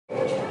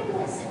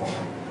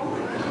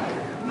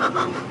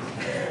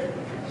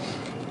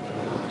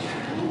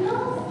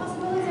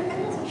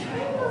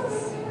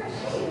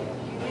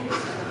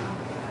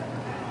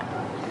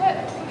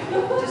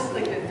Just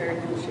like a very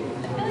cool shape. I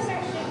feel like our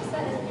shape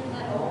set isn't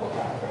that old.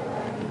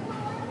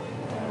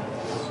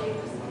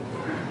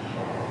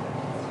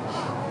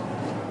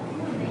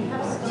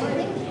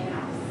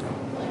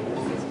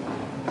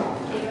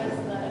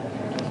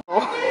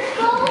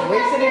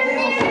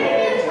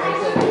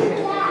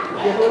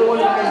 You have a little one.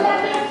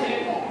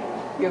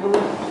 You have a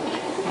little.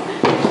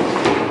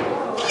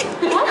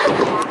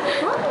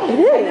 It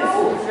is.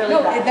 No,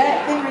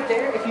 that thing right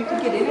there, if you can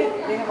get in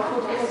it, they have a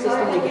whole total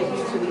system to get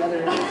you to the other.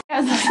 I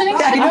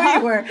know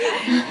you were.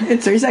 In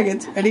 3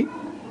 seconds. Ready?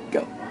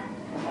 Go.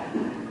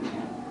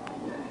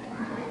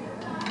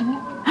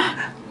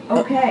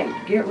 Okay,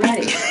 get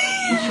ready.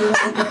 You should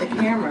look at the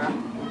camera.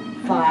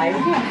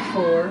 5,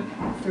 4,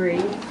 3.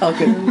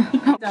 Okay.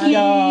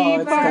 No,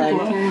 it's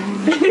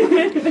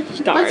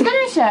done. Let's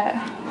finish it.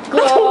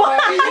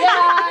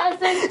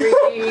 Glorious and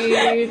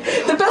free.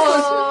 The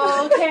best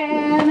Oh,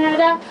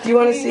 Canada. Do you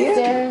want to see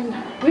it?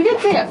 We could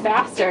say it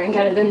faster and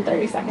get it in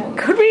 30 seconds.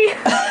 Could we?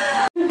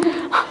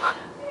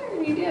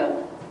 We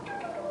do.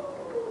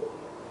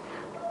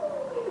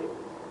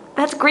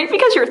 That's great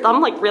because your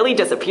thumb like really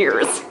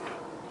disappears.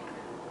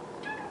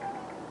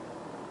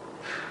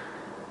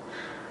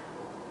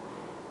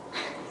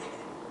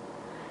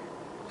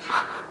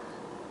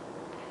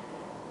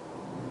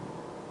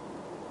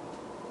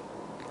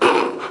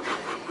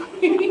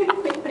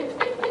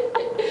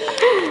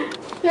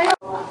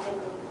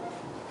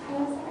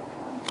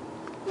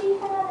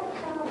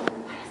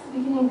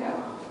 Beginning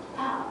go.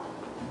 Pop.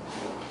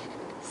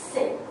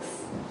 6.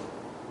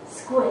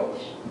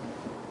 Squish.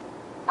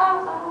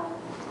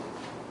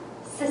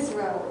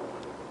 Cicero.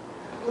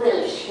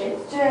 Little shit.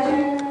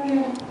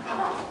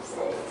 Pop.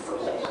 6.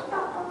 Squish.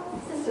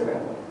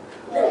 Cicero.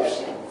 Little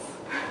shits.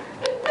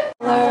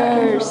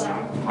 Colors.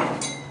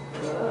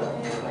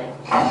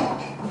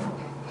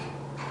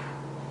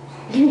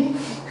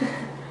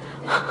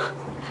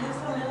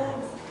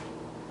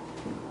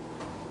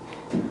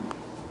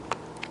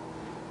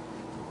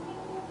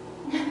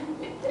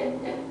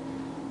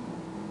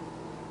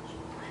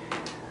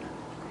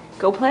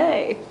 Go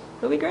play.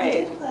 It'll be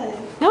great.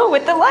 No,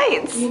 with the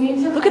lights. You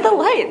need to look at the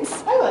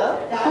lights. I will.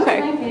 That was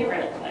Okay. my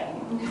favorite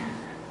thing.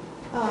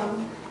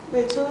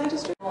 Wait till I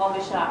just. We'll all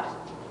be shocked.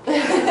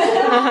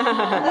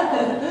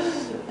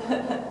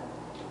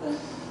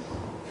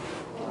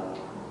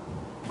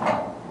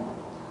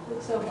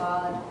 Looks so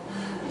odd.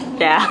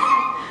 Yeah.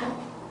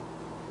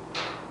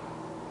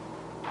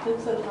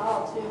 Looks so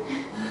tall too.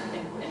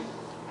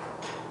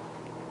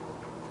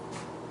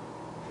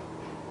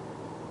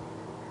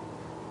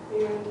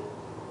 Weird.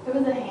 It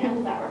was the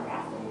hands that were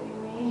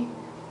fascinating me.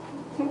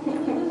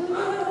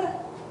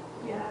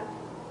 Yeah.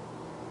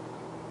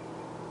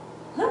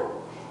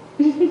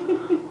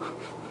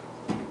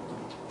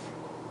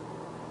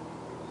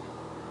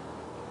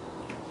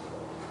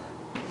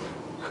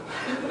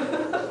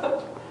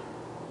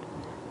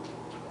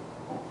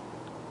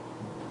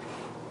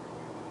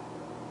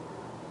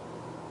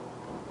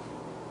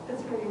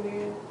 That's pretty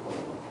weird.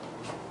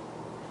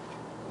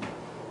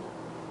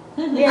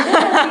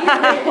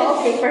 Yeah,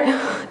 wallpaper.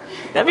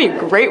 That'd be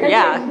great.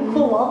 Yeah.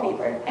 Cool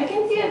wallpaper. I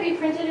can see it be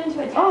printed into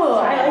a text. Oh,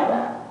 I like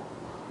that.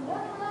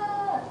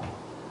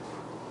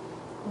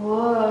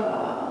 Whoa.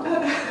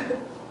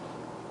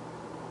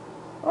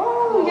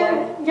 Oh,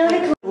 you're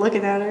like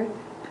Looking at her.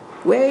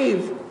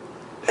 Wave.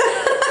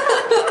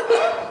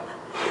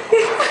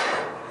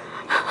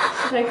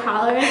 Should I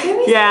call her and give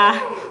me? Yeah.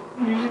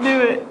 You should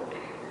do it.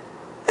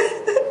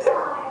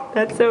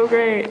 That's so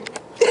great.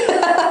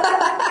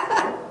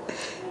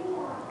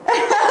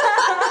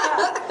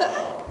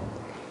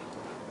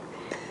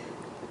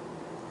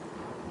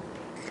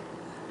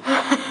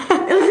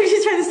 it looks like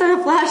she's trying to start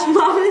a flash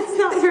mob and it's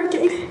not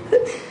working.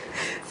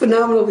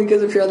 Phenomenal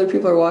because if your other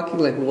people are walking,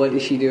 like, what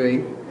is she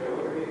doing?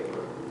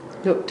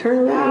 No, turn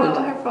around.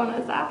 Oh, her phone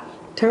is off.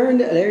 Turn.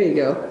 There you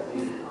go.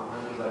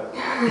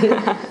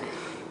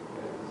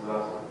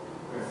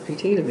 Are you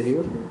taking a video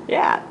of her?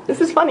 Yeah. This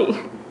is funny.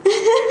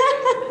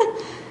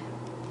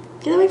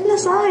 Get away from the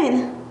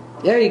sign.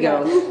 There you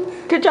go.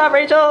 Good job,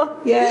 Rachel.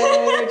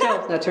 Yay,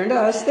 Rachel. Now turn to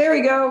us. There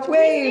we go.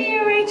 Wave. Hey,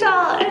 Rachel,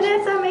 and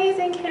it's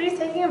amazing. Katie's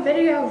taking a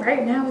video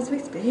right now as we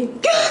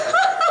speak.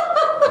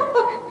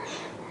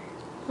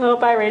 Oh,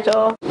 bye,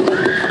 Rachel.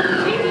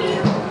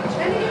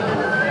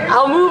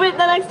 I'll move it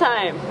the next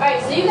time.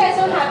 Alright, so you guys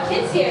don't have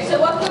kids here, so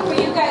what group were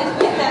you guys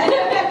with then?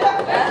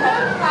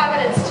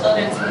 Providence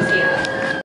Children's